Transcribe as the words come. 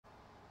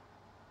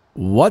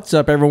What's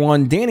up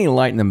everyone,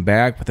 dannylightning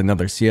back with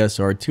another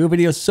CSR2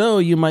 video. So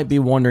you might be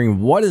wondering,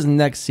 what is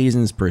next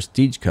season's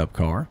Prestige Cup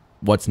car?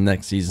 What's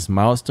next season's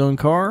milestone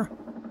car?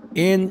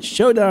 And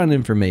Showdown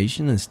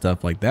information and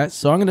stuff like that.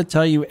 So I'm going to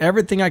tell you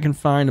everything I can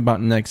find about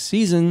next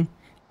season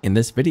in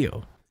this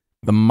video.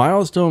 The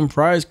milestone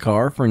prize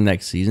car for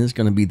next season is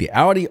going to be the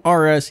Audi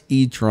RS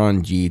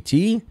e-tron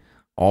GT.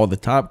 All the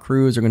top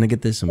crews are going to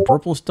get this in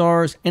purple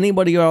stars.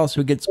 Anybody else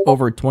who gets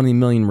over 20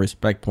 million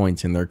respect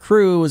points in their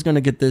crew is going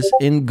to get this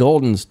in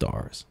golden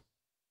stars.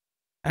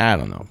 I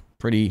don't know.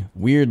 Pretty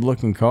weird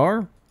looking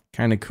car.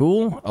 Kind of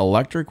cool.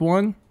 Electric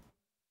one.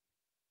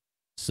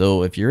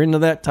 So if you're into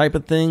that type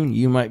of thing,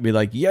 you might be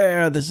like,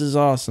 yeah, this is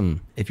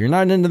awesome. If you're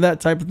not into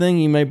that type of thing,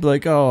 you might be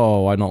like,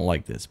 oh, I don't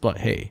like this. But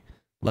hey,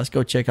 let's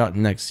go check out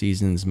next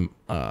season's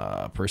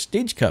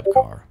Prestige Cup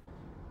car.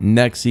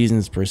 Next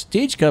season's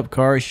Prestige Cup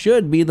car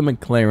should be the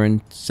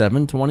McLaren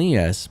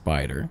 720S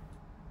Spider.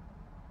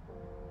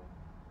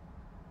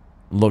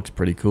 Looks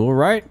pretty cool,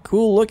 right?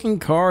 Cool looking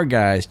car,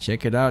 guys.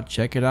 Check it out.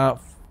 Check it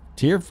out.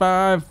 Tier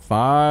 5,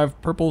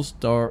 5 purple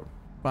star,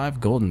 5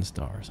 golden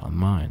stars on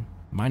mine.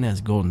 Mine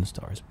has golden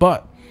stars,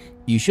 but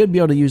you should be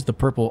able to use the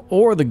purple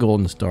or the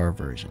golden star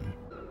version.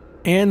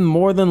 And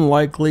more than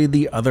likely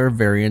the other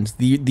variants,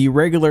 the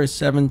regular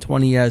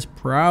 720S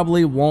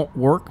probably won't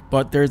work,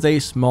 but there's a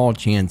small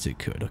chance it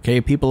could.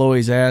 Okay, people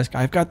always ask,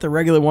 I've got the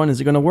regular one,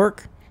 is it going to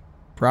work?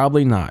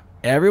 Probably not.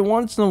 Every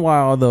once in a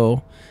while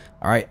though,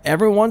 alright,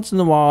 every once in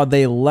a while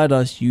they let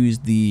us use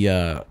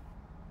the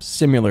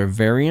similar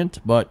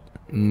variant, but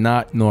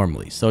not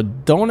normally. So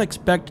don't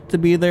expect it to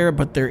be there,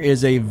 but there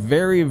is a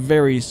very,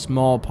 very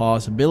small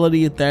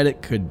possibility that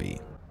it could be.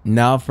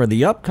 Now for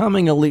the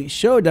upcoming Elite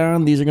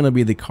Showdown, these are going to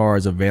be the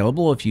cars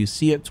available. If you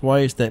see it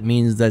twice, that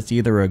means that's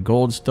either a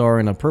gold star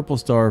and a purple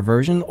star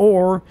version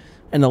or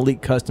an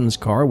Elite Customs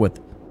car with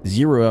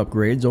 0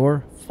 upgrades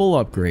or full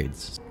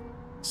upgrades.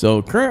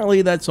 So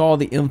currently that's all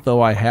the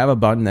info I have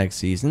about next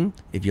season.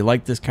 If you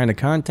like this kind of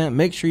content,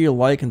 make sure you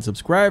like and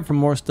subscribe for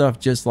more stuff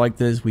just like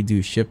this. We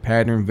do shift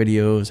pattern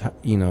videos,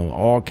 you know,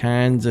 all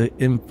kinds of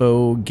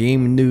info,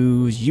 game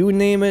news, you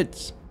name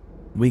it.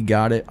 We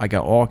got it. I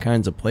got all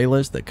kinds of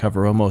playlists that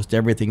cover almost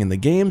everything in the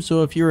game.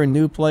 So if you're a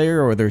new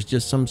player or there's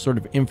just some sort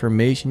of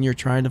information you're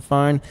trying to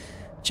find,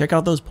 check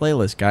out those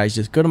playlists, guys.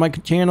 Just go to my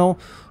channel,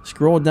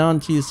 scroll down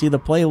till you see the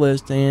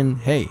playlist, and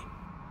hey,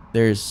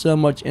 there's so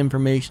much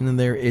information in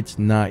there, it's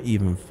not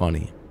even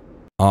funny.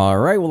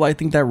 Alright, well I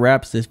think that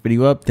wraps this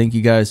video up. Thank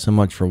you guys so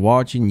much for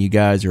watching. You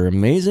guys are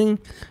amazing.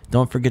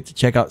 Don't forget to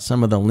check out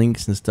some of the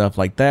links and stuff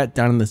like that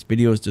down in this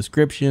video's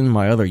description,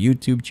 my other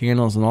YouTube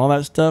channels and all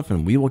that stuff,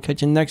 and we will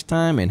catch you next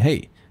time. And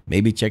hey,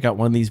 maybe check out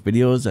one of these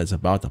videos that's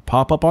about to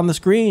pop up on the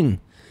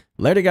screen.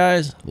 Later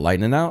guys,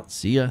 lightning out.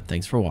 See ya.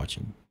 Thanks for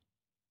watching.